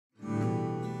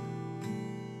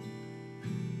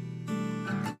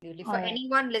Absolutely. All For right.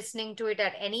 anyone listening to it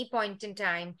at any point in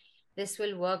time, this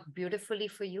will work beautifully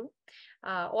for you.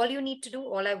 All you need to do,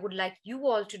 all I would like you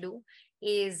all to do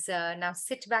is now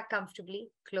sit back comfortably,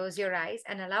 close your eyes,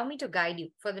 and allow me to guide you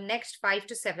for the next 5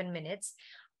 to 7 minutes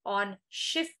on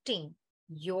shifting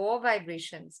your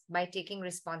vibrations by taking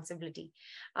responsibility.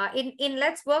 In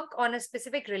let's work on a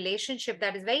specific relationship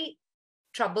that is very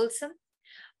troublesome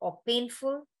or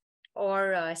painful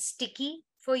or sticky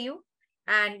for you,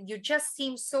 and you just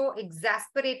seem so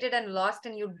exasperated and lost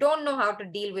and you don't know how to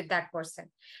deal with that person.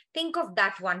 Think of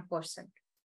that one person,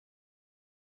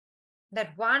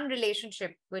 that one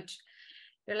relationship which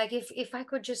you're like, if I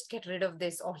could just get rid of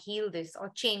this or heal this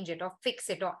or change it or fix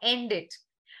it or end it,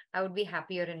 I would be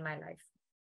happier in my life.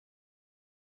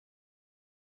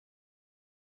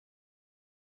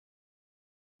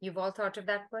 You've all thought of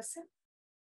that person?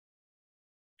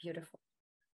 Beautiful.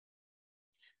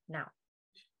 Now,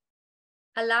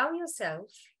 allow yourself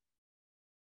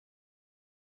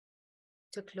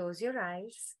to close your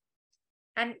eyes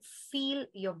and feel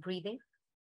your breathing.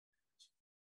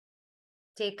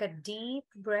 Take a deep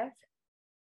breath.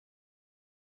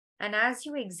 And as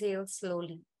you exhale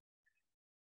slowly,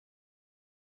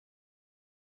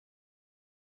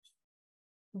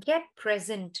 get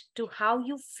present to how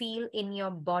you feel in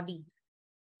your body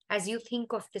as you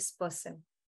think of this person.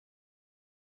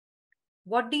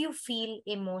 What do you feel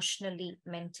emotionally,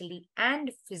 mentally,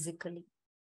 and physically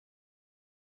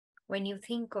when you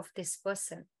think of this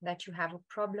person that you have a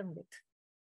problem with?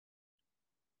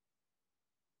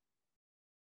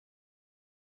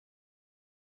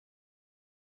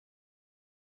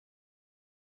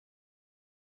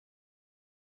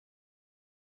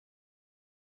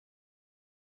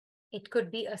 It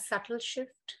could be a subtle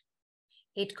shift,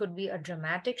 it could be a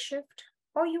dramatic shift,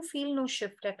 or you feel no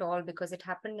shift at all because it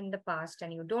happened in the past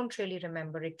and you don't really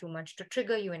remember it too much to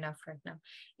trigger you enough right now.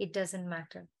 It doesn't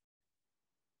matter.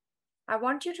 I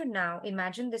want you to now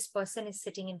imagine this person is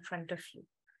sitting in front of you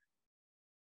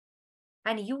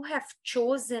and you have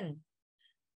chosen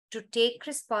to take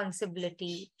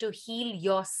responsibility to heal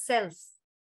yourself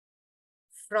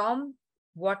from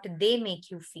what they make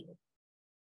you feel.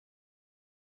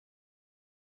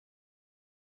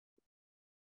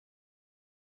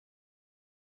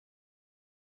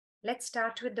 Let's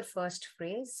start with the first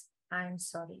phrase, I'm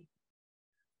sorry.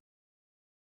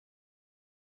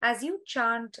 As you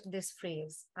chant this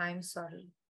phrase, I'm sorry,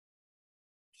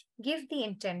 give the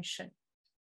intention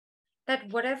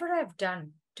that whatever I've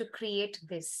done to create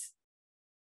this,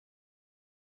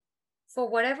 for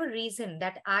whatever reason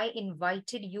that I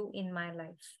invited you in my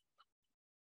life,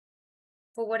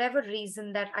 for whatever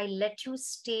reason that I let you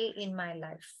stay in my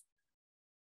life,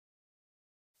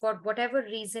 for whatever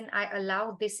reason I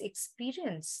allow this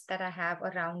experience that I have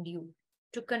around you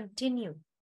to continue,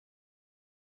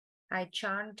 I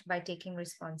chant by taking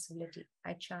responsibility.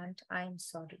 I chant, I am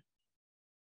sorry.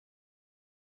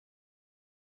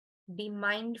 Be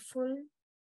mindful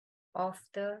of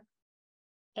the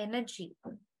energy,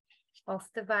 of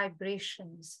the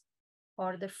vibrations,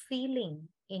 or the feeling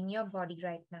in your body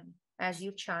right now as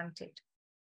you chant it.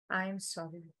 I am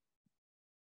sorry.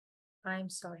 I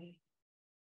am sorry.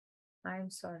 I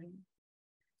am sorry.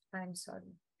 I am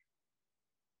sorry.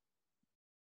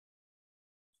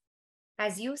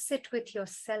 As you sit with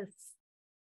yourself,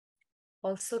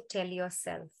 also tell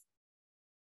yourself,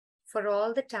 for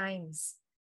all the times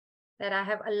that I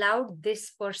have allowed this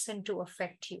person to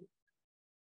affect you,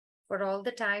 for all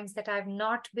the times that I've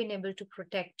not been able to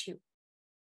protect you,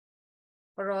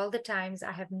 for all the times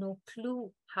I have no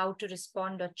clue how to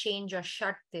respond or change or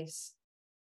shut this,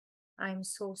 I'm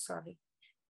so sorry.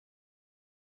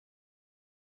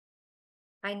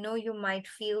 I know you might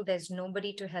feel there's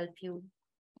nobody to help you.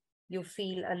 You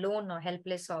feel alone or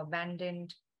helpless or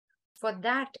abandoned. For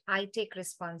that, I take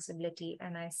responsibility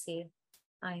and I say,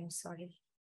 I'm sorry.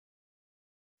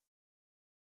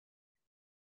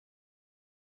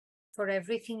 For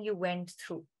everything you went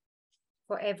through,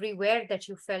 for everywhere that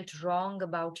you felt wrong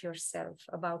about yourself,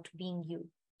 about being you,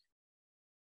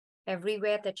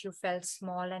 everywhere that you felt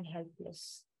small and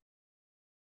helpless,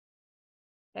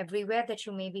 everywhere that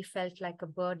you maybe felt like a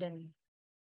burden,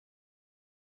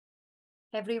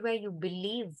 everywhere you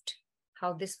believed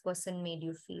how this person made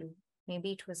you feel.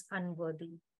 Maybe it was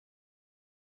unworthy.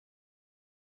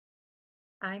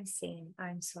 I'm saying,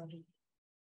 I'm sorry.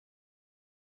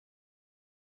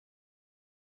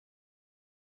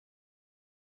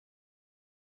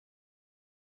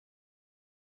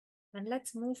 And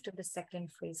let's move to the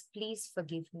second phrase. Please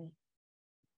forgive me.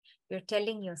 You're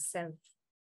telling yourself,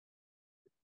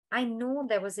 I know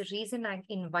there was a reason I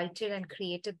invited and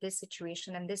created this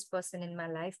situation and this person in my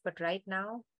life, but right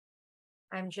now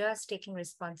I'm just taking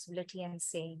responsibility and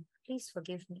saying, please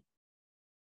forgive me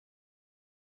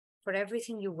for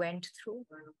everything you went through.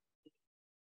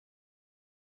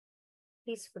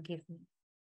 Please forgive me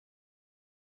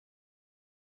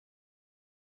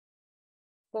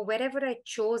for wherever I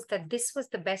chose that this was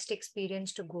the best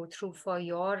experience to go through for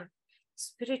your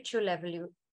spiritual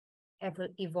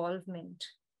evolvement.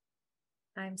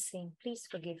 I'm saying, please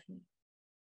forgive me.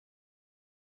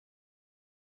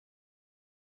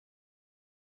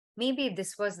 Maybe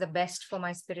this was the best for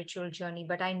my spiritual journey,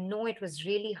 but I know it was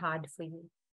really hard for you.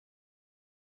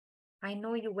 I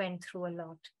know you went through a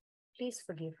lot. Please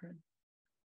forgive me.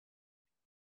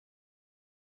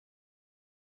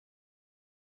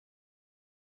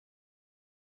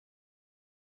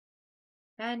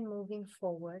 And moving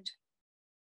forward,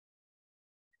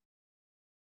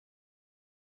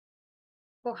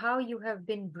 for how you have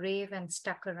been brave and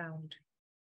stuck around,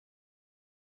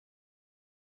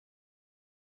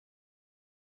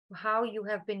 for how you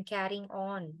have been carrying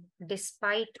on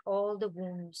despite all the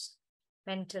wounds,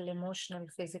 mental, emotional,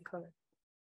 physical,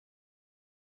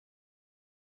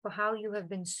 for how you have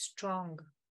been strong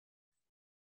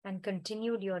and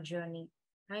continued your journey.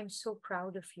 I am so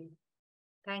proud of you.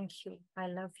 Thank you. I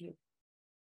love you.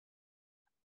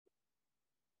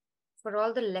 For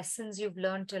all the lessons you've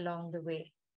learned along the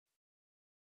way,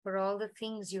 for all the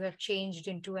things you have changed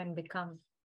into and become.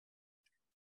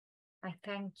 I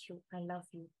thank you. I love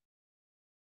you.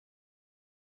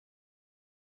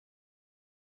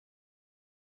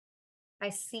 I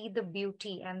see the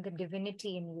beauty and the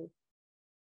divinity in you.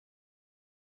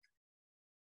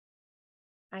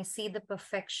 I see the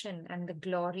perfection and the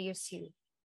glorious you.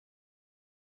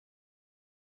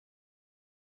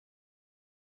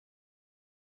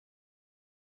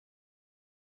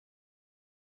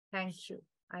 Thank you.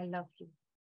 I love you.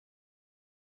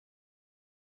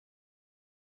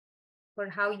 For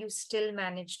how you still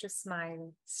manage to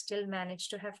smile, still manage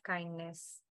to have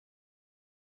kindness,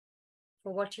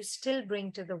 for what you still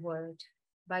bring to the world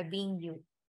by being you.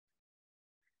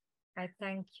 I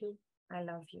thank you. I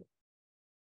love you.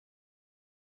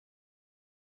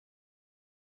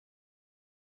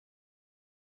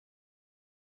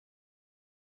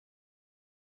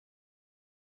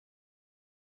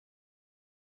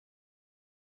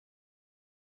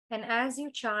 And as you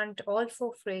chant all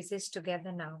 4 phrases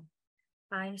together now,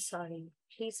 I'm sorry.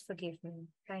 Please forgive me.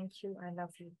 Thank you. I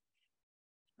love you.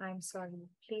 I'm sorry.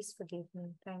 Please forgive me.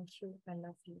 Thank you. I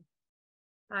love you.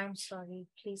 I'm sorry.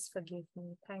 Please forgive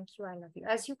me. Thank you. I love you.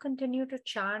 As you continue to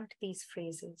chant these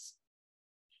phrases,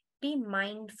 be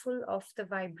mindful of the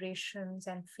vibrations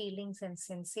and feelings and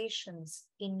sensations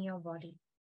in your body.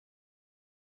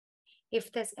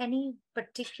 If there's any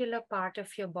particular part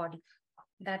of your body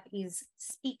that is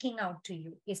speaking out to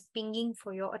you, is pinging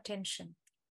for your attention,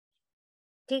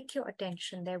 take your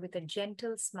attention there with a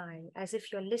gentle smile, as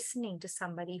if you're listening to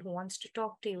somebody who wants to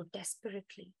talk to you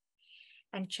desperately,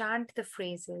 and chant the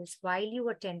phrases while you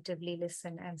attentively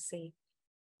listen and say,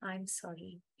 I'm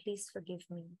sorry, please forgive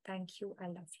me, thank you, I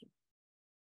love you.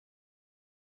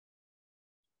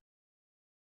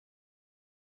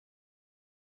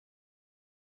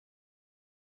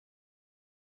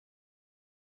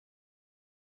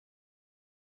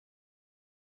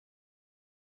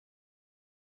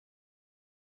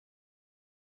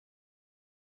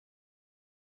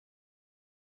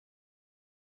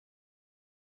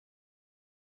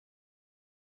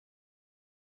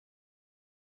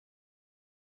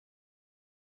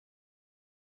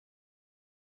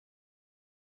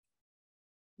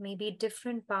 Maybe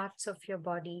different parts of your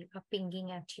body are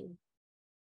pinging at you,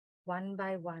 one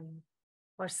by one,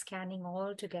 or scanning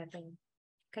all together.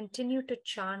 Continue to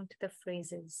chant the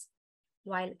phrases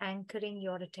while anchoring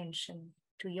your attention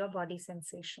to your body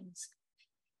sensations.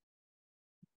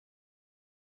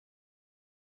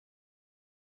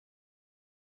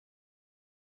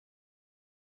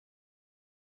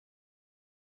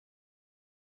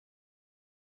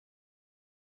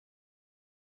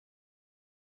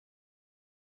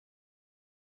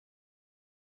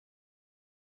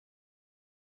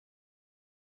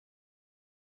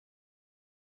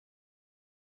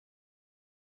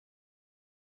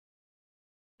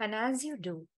 And as you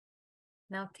do,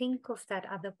 now think of that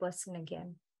other person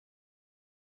again.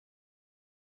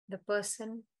 The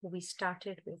person who we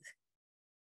started with.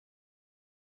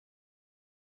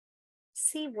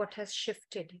 See what has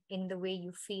shifted in the way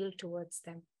you feel towards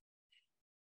them.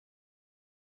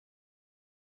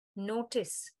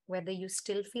 Notice whether you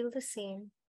still feel the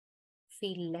same,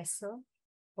 feel lesser,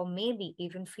 or maybe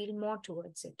even feel more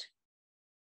towards it.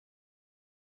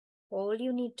 All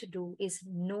you need to do is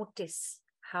notice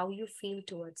how you feel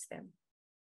towards them.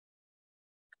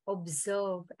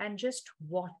 observe, and just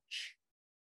watch.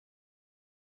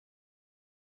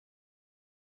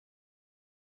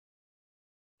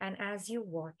 And as you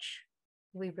watch,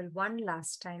 we will one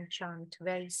last time chant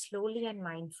very slowly and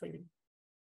mindfully.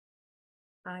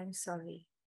 I'm sorry.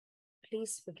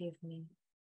 Please forgive me.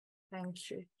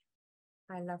 Thank you.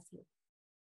 I love you.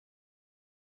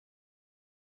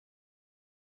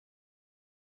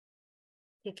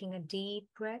 Taking a deep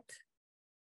breath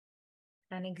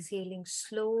and exhaling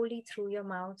slowly through your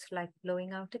mouth like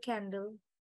blowing out a candle.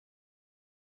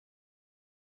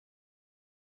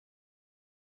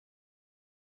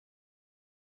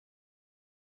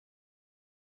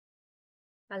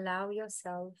 Allow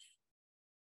yourself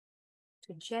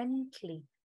to gently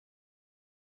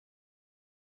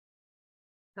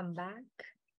come back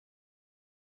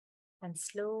and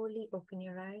slowly open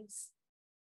your eyes.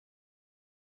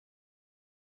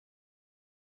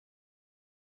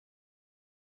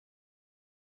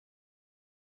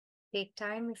 Take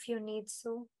time if you need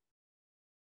so.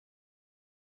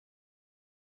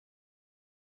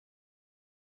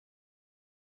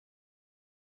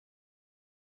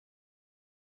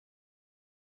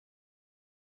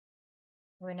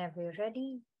 Whenever you're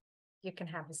ready, you can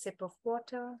have a sip of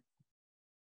water.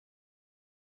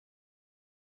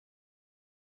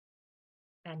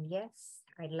 And yes,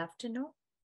 I'd love to know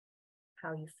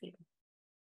how you feel.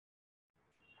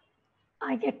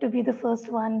 I get to be the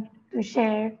first one to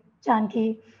share,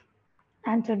 Janki,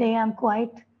 and today I'm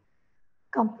quite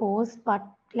composed, but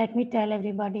let me tell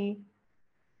everybody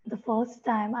the first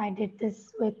time I did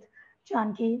this with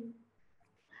Janki,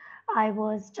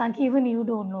 Janki, even you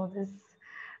don't know this.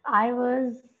 I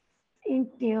was in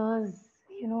tears,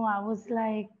 I was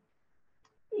like,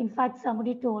 in fact,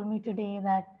 somebody told me today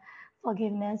that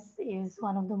forgiveness is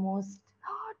one of the most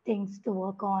hard things to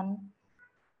work on.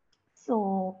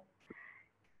 So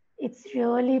it's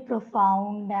really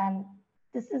profound, and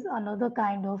this is another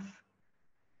kind of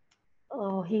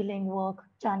healing work,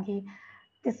 Janki.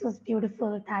 This was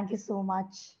beautiful. Thank you so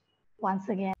much once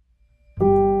again.